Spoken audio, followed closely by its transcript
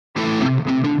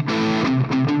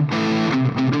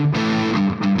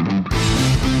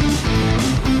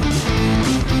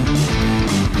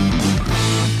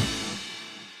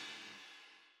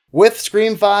With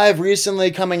Scream 5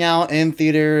 recently coming out in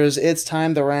theaters, it's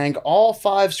time to rank all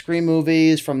 5 Scream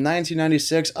movies from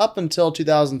 1996 up until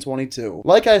 2022.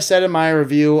 Like I said in my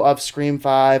review of Scream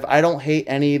 5, I don't hate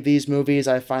any of these movies.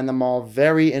 I find them all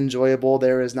very enjoyable.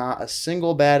 There is not a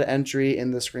single bad entry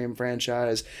in the Scream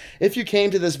franchise. If you came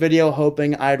to this video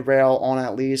hoping I'd rail on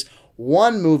at least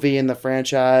one movie in the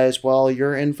franchise, well,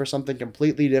 you're in for something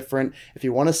completely different. If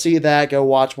you want to see that, go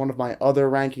watch one of my other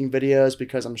ranking videos,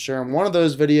 because I'm sure in one of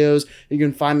those videos you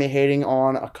can find me hating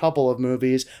on a couple of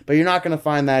movies, but you're not going to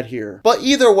find that here. But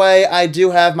either way, I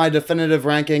do have my definitive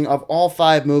ranking of all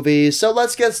 5 movies, so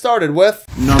let's get started with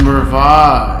number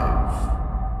 5.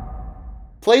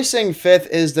 Placing 5th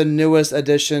is the newest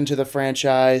addition to the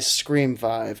franchise, Scream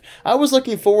 5. I was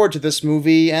looking forward to this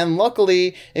movie, and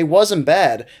luckily, it wasn't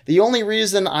bad. The only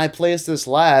reason I placed this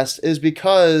last is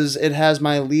because it has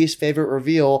my least favorite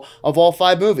reveal of all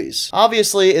 5 movies.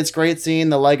 Obviously, it's great seeing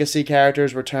the legacy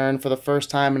characters return for the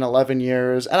first time in 11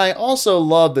 years, and I also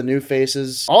love the new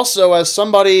faces. Also, as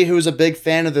somebody who's a big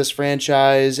fan of this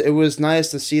franchise, it was nice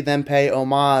to see them pay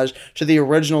homage to the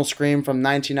original Scream from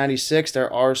 1996.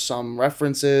 There are some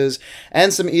references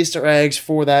and some Easter eggs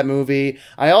for that movie.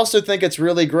 I also think it's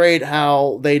really great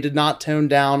how they did not tone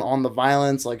down on the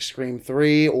violence like Scream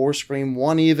 3 or Scream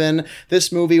 1 even.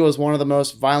 This movie was one of the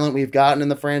most violent we've gotten in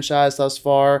the franchise thus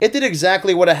far. It did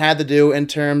exactly what it had to do in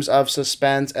terms of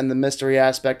suspense and the mystery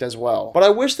aspect as well. But I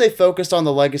wish they focused on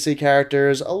the legacy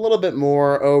characters a little bit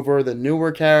more over the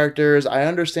newer characters. I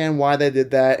understand why they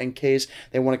did that in case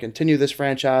they want to continue this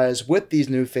franchise with these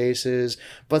new faces,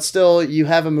 but still, you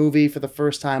have a movie for the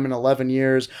first time in 11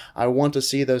 years. I want to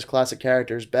see those classic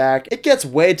characters back. It gets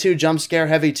way too jump scare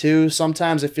heavy too.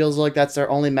 Sometimes it feels like that's their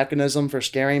only mechanism for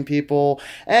scaring people.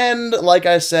 And like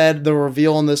I said, the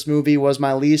reveal in this movie was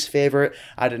my least favorite.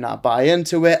 I did not buy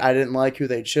into it. I didn't like who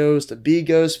they chose to be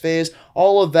Ghostface.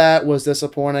 All of that was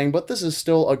disappointing, but this is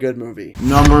still a good movie.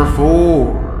 Number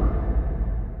 4.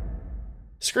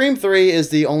 Scream 3 is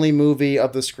the only movie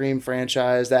of the Scream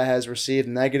franchise that has received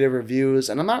negative reviews,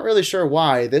 and I'm not really sure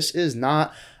why. This is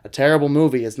not a terrible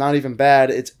movie. It's not even bad.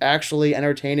 It's actually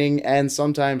entertaining and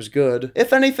sometimes good.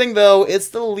 If anything, though, it's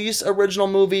the least original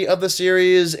movie of the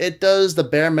series. It does the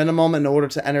bare minimum in order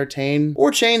to entertain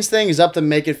or change things up to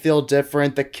make it feel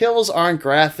different. The kills aren't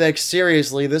graphic.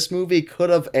 Seriously, this movie could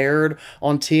have aired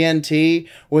on TNT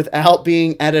without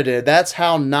being edited. That's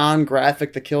how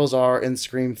non-graphic the kills are in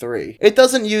Scream 3. It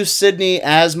doesn't use Sydney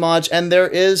as much, and there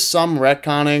is some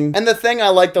retconning. And the thing I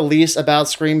like the least about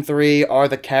Scream 3 are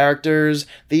the characters.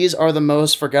 These are the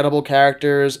most forgettable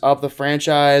characters of the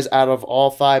franchise out of all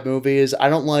 5 movies. I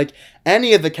don't like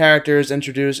any of the characters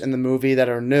introduced in the movie that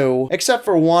are new, except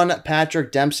for one,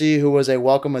 Patrick Dempsey, who was a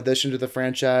welcome addition to the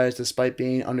franchise despite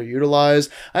being underutilized.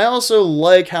 I also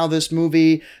like how this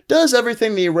movie does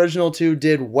everything the original 2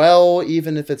 did well.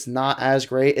 Even if it's not as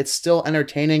great, it's still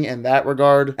entertaining in that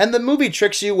regard. And the movie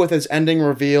tricks you with its ending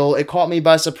reveal. It caught me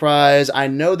by surprise. I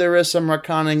know there is some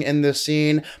retconning in this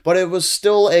scene, but it was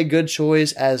still a good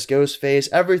choice as Ghostface.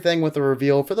 Everything with the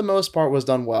reveal, for the most part, was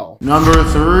done well. Number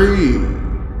 3.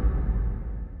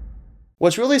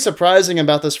 What's really surprising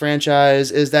about this franchise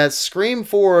is that Scream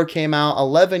 4 came out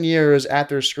 11 years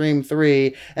after Scream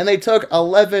 3, and they took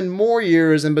 11 more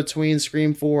years in between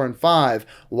Scream 4 and 5.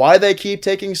 Why they keep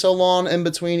taking so long in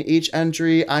between each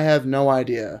entry, I have no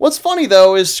idea. What's funny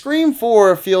though is Scream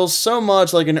 4 feels so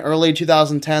much like an early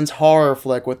 2010s horror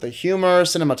flick with the humor,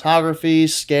 cinematography,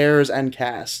 scares, and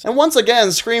cast. And once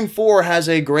again, Scream 4 has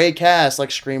a great cast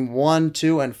like Scream 1,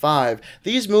 2, and 5.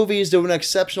 These movies do an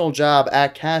exceptional job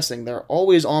at casting. They're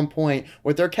always on point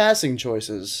with their casting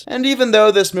choices. And even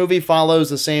though this movie follows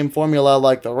the same formula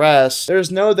like the rest, there's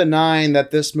no denying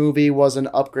that this movie was an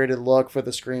upgraded look for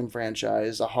the Scream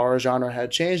franchise. The horror genre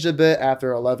had changed a bit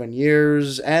after 11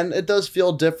 years, and it does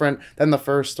feel different than the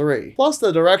first 3. Plus,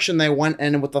 the direction they went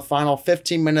in with the final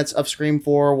 15 minutes of Scream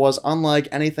 4 was unlike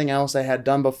anything else they had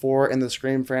done before in the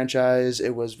Scream franchise.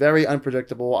 It was very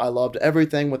unpredictable. I loved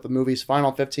everything with the movie's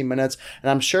final 15 minutes,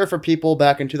 and I'm sure for people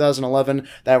back in 2011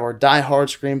 that were diehard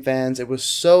Scream fans, it was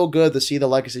so good to see the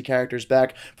legacy characters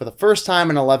back for the first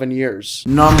time in 11 years.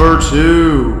 Number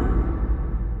 2.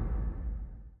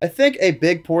 I think a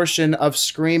big portion of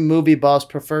Scream movie buffs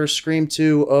prefers Scream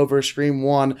 2 over Scream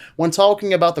 1. When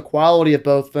talking about the quality of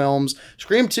both films,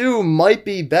 Scream 2 might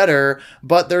be better,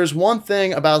 but there's one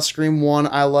thing about Scream 1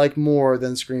 I like more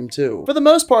than Scream 2. For the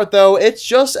most part though, it's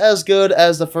just as good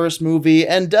as the first movie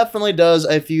and definitely does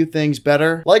a few things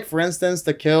better. Like for instance,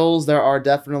 the kills. There are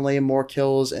definitely more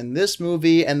kills in this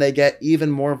movie and they get even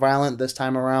more violent this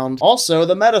time around. Also,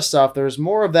 the meta stuff. There's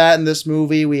more of that in this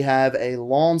movie. We have a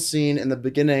long scene in the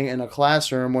beginning beginning in a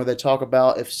classroom where they talk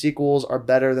about if sequels are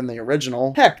better than the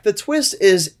original. Heck, the twist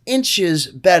is inches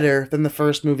better than the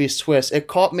first movie's twist. It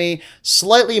caught me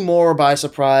slightly more by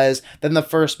surprise than the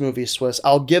first movie's twist.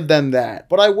 I'll give them that.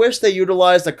 But I wish they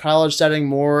utilized the college setting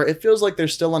more. It feels like they're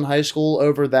still in high school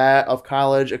over that of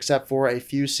college, except for a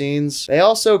few scenes. They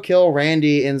also kill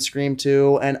Randy in Scream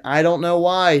 2, and I don't know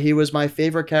why. He was my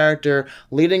favorite character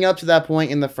leading up to that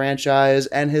point in the franchise,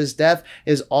 and his death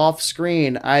is off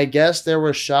screen. I guess there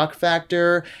was shock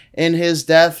factor in his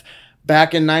death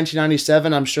back in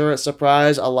 1997. I'm sure it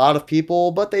surprised a lot of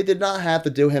people, but they did not have to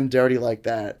do him dirty like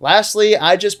that. Lastly,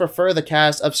 I just prefer the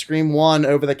cast of Scream 1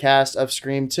 over the cast of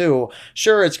Scream 2.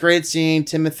 Sure, it's great seeing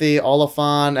Timothy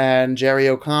Olyphant and Jerry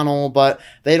O'Connell, but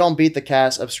they don't beat the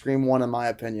cast of Scream 1 in my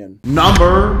opinion.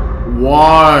 Number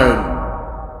 1.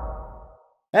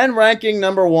 And ranking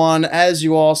number 1, as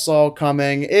you all saw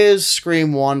coming, is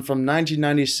Scream 1 from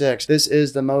 1996. This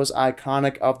is the most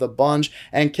iconic of the bunch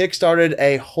and kickstarted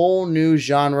a whole new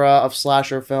genre of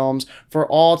slasher films for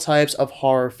all types of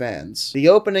horror fans. The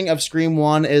opening of Scream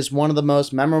 1 is one of the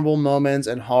most memorable moments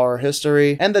in horror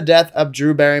history, and the death of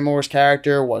Drew Barrymore's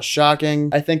character was shocking.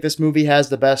 I think this movie has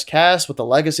the best cast with the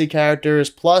legacy characters,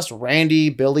 plus Randy,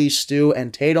 Billy, Stu,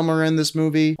 and Tatum are in this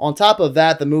movie. On top of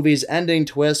that, the movie's ending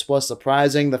twist was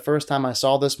surprising. The first time I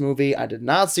saw this movie, I did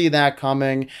not see that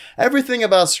coming. Everything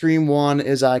about Scream 1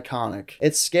 is iconic.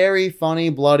 It's scary, funny,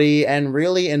 bloody, and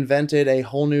really invented a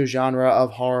whole new genre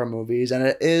of horror movies, and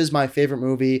it is my favorite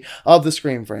movie of the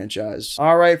Scream franchise.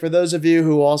 Alright, for those of you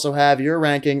who also have your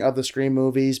ranking of the Scream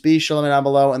movies, be sure to let me down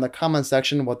below in the comment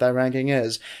section what that ranking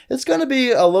is. It's going to be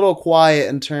a little quiet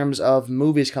in terms of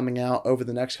movies coming out over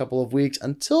the next couple of weeks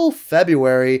until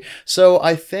February, so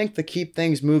I think to keep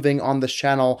things moving on this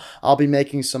channel, I'll be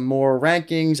making some more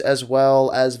rankings as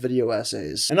well as video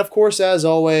essays. And of course, as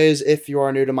always, if you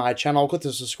are new to my channel, click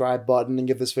the subscribe button and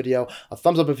give this video a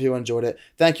thumbs up if you enjoyed it.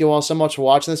 Thank you all so much for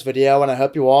watching this video, and I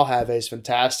hope you all have a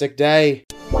fantastic day.